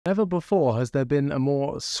Never before has there been a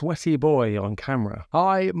more sweaty boy on camera.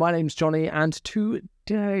 Hi, my name's Johnny, and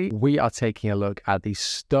today we are taking a look at the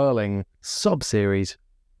Sterling sub-series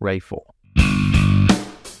Ray 4.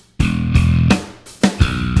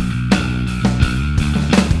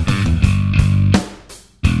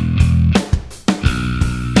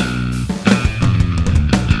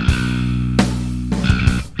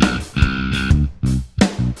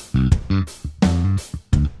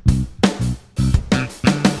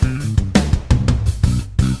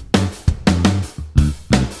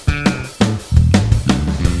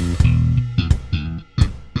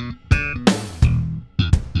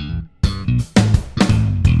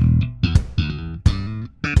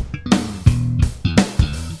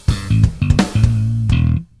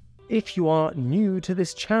 If you are new to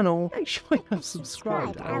this channel, make sure you have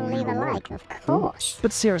subscribed and leave a like, of course.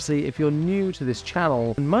 But seriously, if you're new to this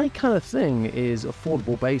channel, my kind of thing is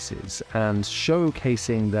affordable basses and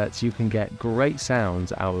showcasing that you can get great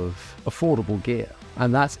sounds out of affordable gear.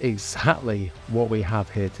 And that's exactly what we have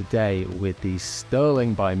here today with the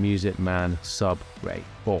Sterling by Music Man Sub Ray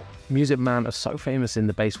 4. Music Man are so famous in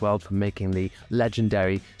the bass world for making the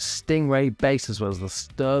legendary Stingray bass, as well as the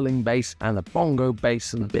Sterling bass and the bongo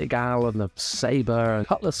bass and the Big Al and the Sabre and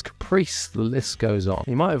Cutlass Caprice, the list goes on.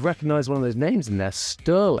 You might have recognized one of those names in there,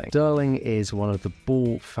 Sterling. Sterling is one of the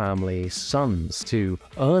Ball family sons to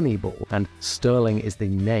Ernie Ball, and Sterling is the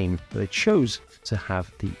name that they chose to have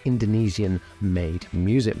the Indonesian-made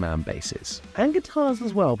Music Man basses. And guitars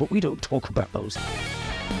as well, but we don't talk about those.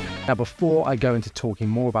 Now, before I go into talking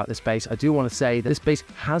more about this bass, I do want to say that this bass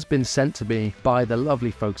has been sent to me by the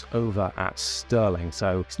lovely folks over at Sterling,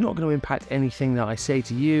 so it's not going to impact anything that I say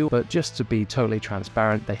to you, but just to be totally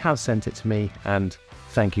transparent, they have sent it to me, and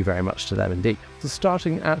thank you very much to them indeed. So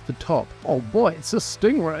starting at the top, oh boy, it's a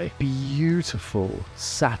Stingray. Beautiful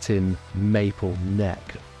satin maple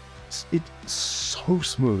neck. It's so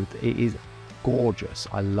smooth. It is gorgeous.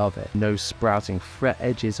 I love it. No sprouting fret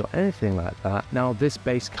edges or anything like that. Now this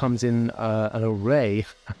bass comes in an array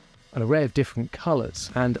of different colors,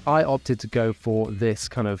 and I opted to go for this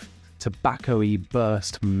kind of tobacco-y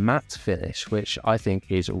burst matte finish, which I think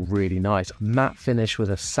is really nice. Matte finish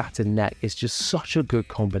with a satin neck is just such a good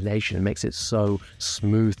combination. It makes it so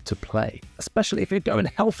smooth to play, especially if you're going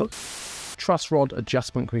healthy. Truss rod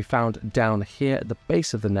adjustment can be found down here at the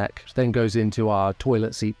base of the neck, which then goes into our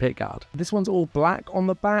toilet seat pickguard. This one's all black on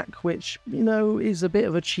the back, which, you know, is a bit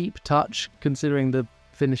of a cheap touch considering the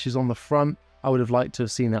finishes on the front. I would have liked to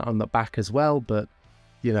have seen that on the back as well, but,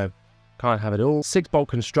 you know, can't have it all. 6-bolt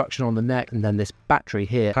construction on the neck, and then this battery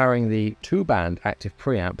here powering the 2-band active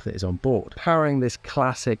preamp that is on board. Powering this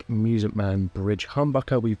classic Music Man bridge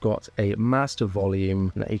humbucker, we've got a master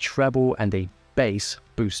volume, a treble, and a bass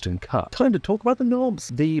boost and cut. Time to talk about the knobs.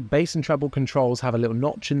 The bass and treble controls have a little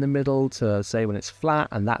notch in the middle to say when it's flat,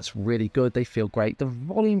 and that's really good. They feel great. The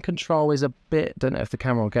volume control is a bit, don't know if the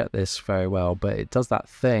camera will get this very well, but it does that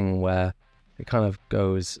thing where it kind of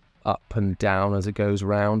goes up and down as it goes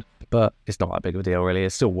around, but it's not that big of a deal really.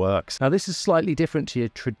 It still works. Now this is slightly different to your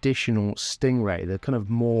traditional Stingray. The kind of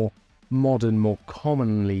more modern, more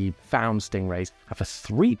commonly found Stingrays have a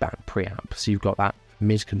 3-band preamp, so you've got that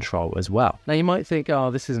mid control as well. Now you might think, oh,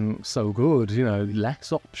 this isn't so good, you know,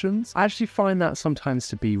 less options. I actually find that sometimes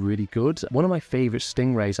to be really good. One of my favorite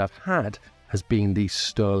Stingrays I've had has been the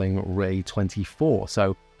Sterling Ray 24,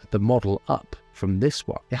 so the model up from this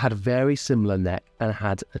one. It had a very similar neck and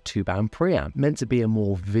had a 2-band preamp, meant to be a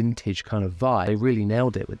more vintage kind of vibe. They really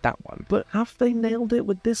nailed it with that one. But have they nailed it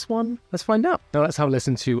with this one? Let's find out. Now let's have a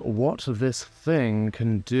listen to what this thing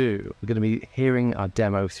can do. We're going to be hearing our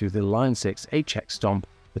demo through the Line 6 HX Stomp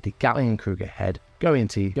with the Gatling & Kruger head going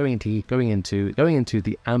into the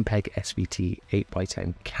Ampeg SVT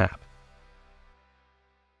 8x10 cab.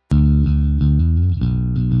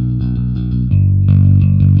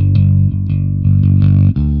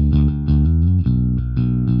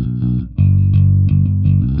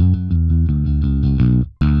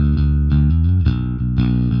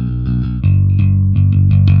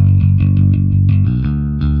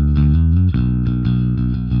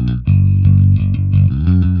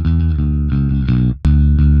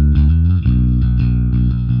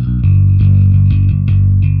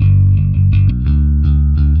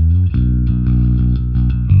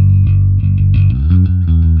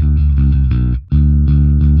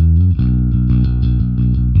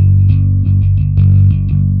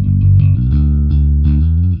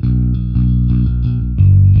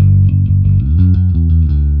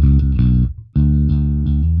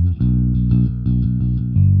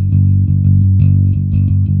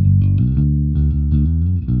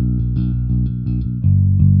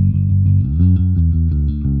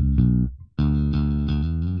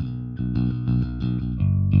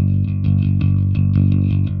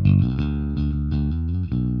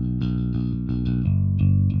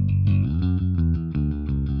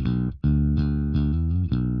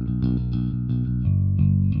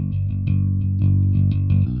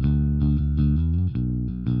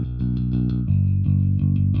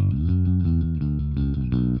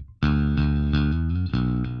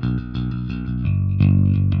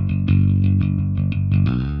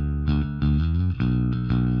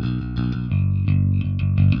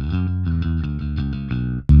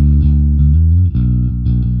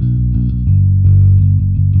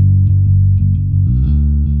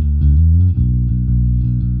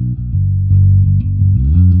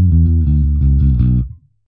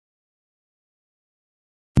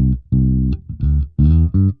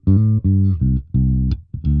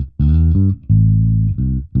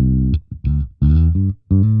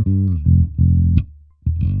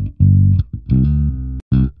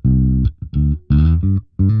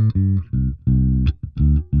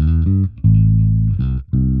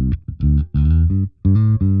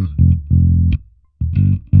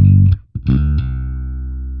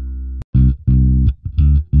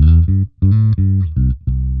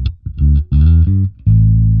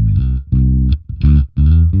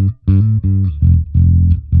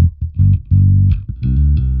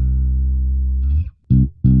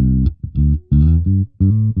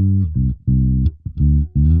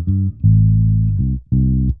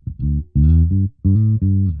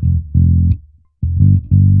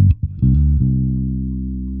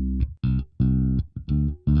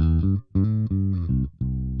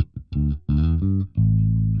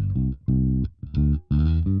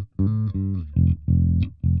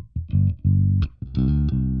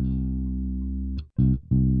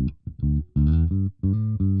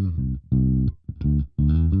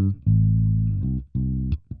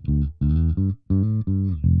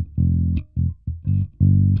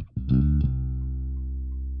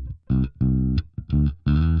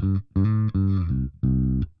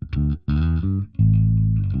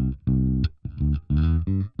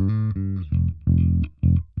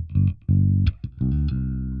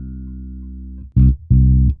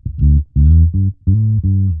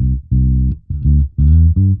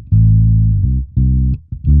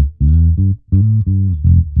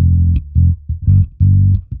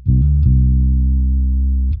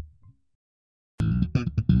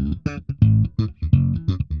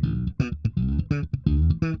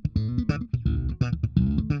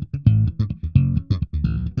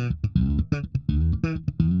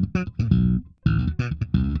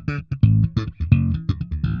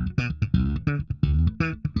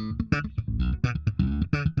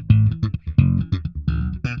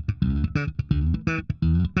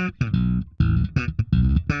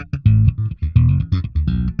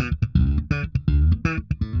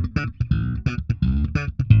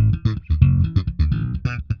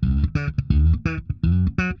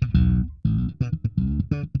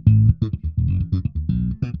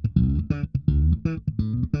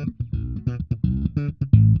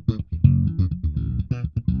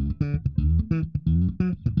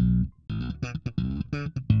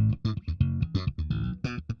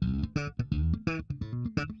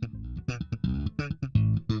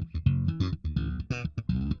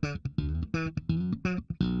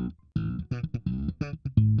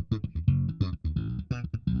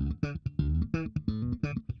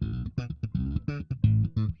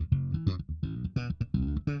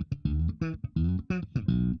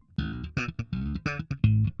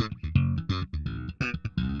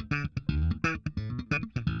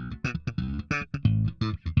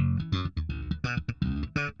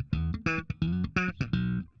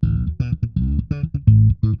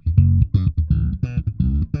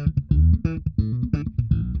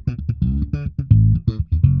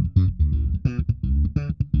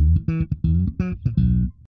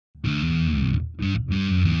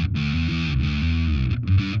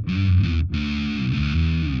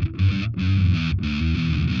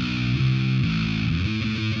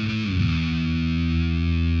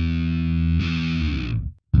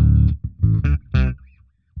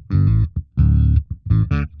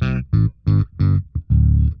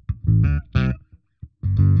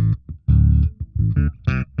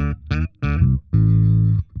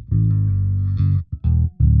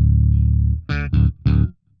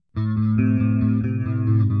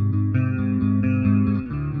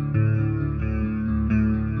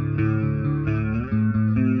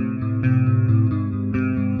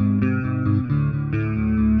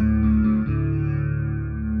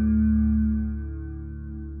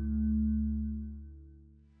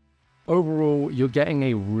 You're getting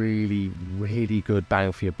a really, really good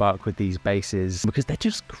bang for your buck with these basses because they're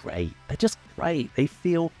just great. They're just great. They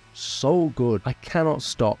feel so good. I cannot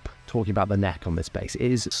stop talking about the neck on this bass.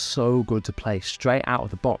 It is so good to play straight out of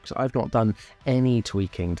the box. I've not done any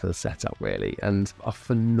tweaking to the setup really, and a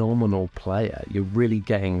phenomenal player. You're really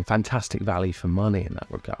getting fantastic value for money in that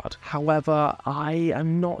regard. However, I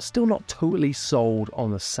am still not totally sold on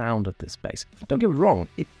the sound of this bass. Don't get me wrong,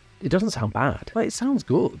 it doesn't sound bad. Like, it sounds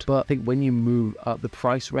good, but I think when you move up the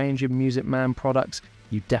price range of Music Man products,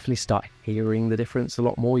 you definitely start hearing the difference a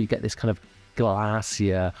lot more. You get this kind of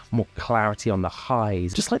glassier, more clarity on the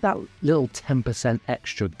highs, just like that little 10%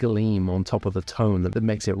 extra gleam on top of the tone that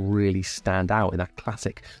makes it really stand out in that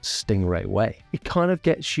classic Stingray way. It kind of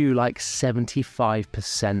gets you like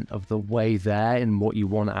 75% of the way there in what you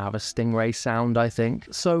want out of a Stingray sound, I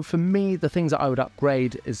think. So for me, the things that I would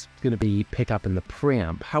upgrade is going to be pickup in the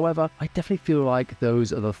preamp. However, I definitely feel like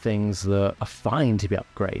those are the things that are fine to be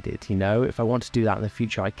upgraded, you know? If I want to do that in the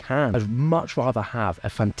future, I can. I'd much rather have a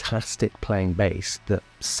fantastic playing bass that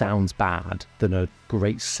sounds bad than a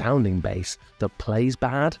great sounding bass that plays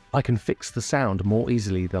bad. I can fix the sound more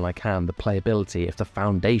easily than I can the playability if the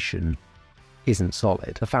foundation isn't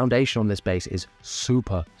solid. The foundation on this bass is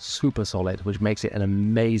super, super solid, which makes it an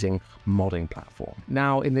amazing modding platform.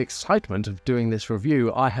 Now, in the excitement of doing this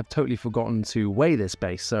review, I have totally forgotten to weigh this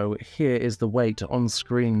bass, so here is the weight on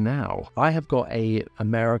screen now. I have got a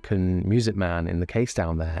American Music Man in the case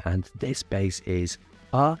down there, and this bass is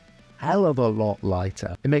a hell of a lot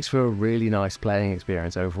lighter. It makes for a really nice playing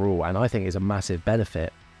experience overall, and I think is a massive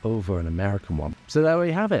benefit over an American one. So there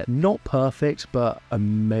we have it. Not perfect, but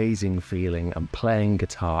amazing feeling and playing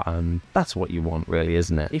guitar, and that's what you want really,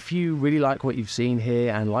 isn't it? If you really like what you've seen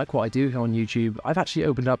here and like what I do here on YouTube, I've actually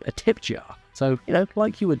opened up a tip jar. So, you know,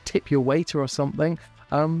 like you would tip your waiter or something,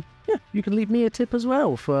 yeah, you can leave me a tip as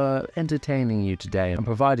well for entertaining you today and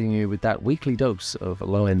providing you with that weekly dose of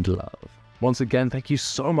low-end love. Once again, thank you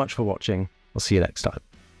so much for watching. I'll see you next time.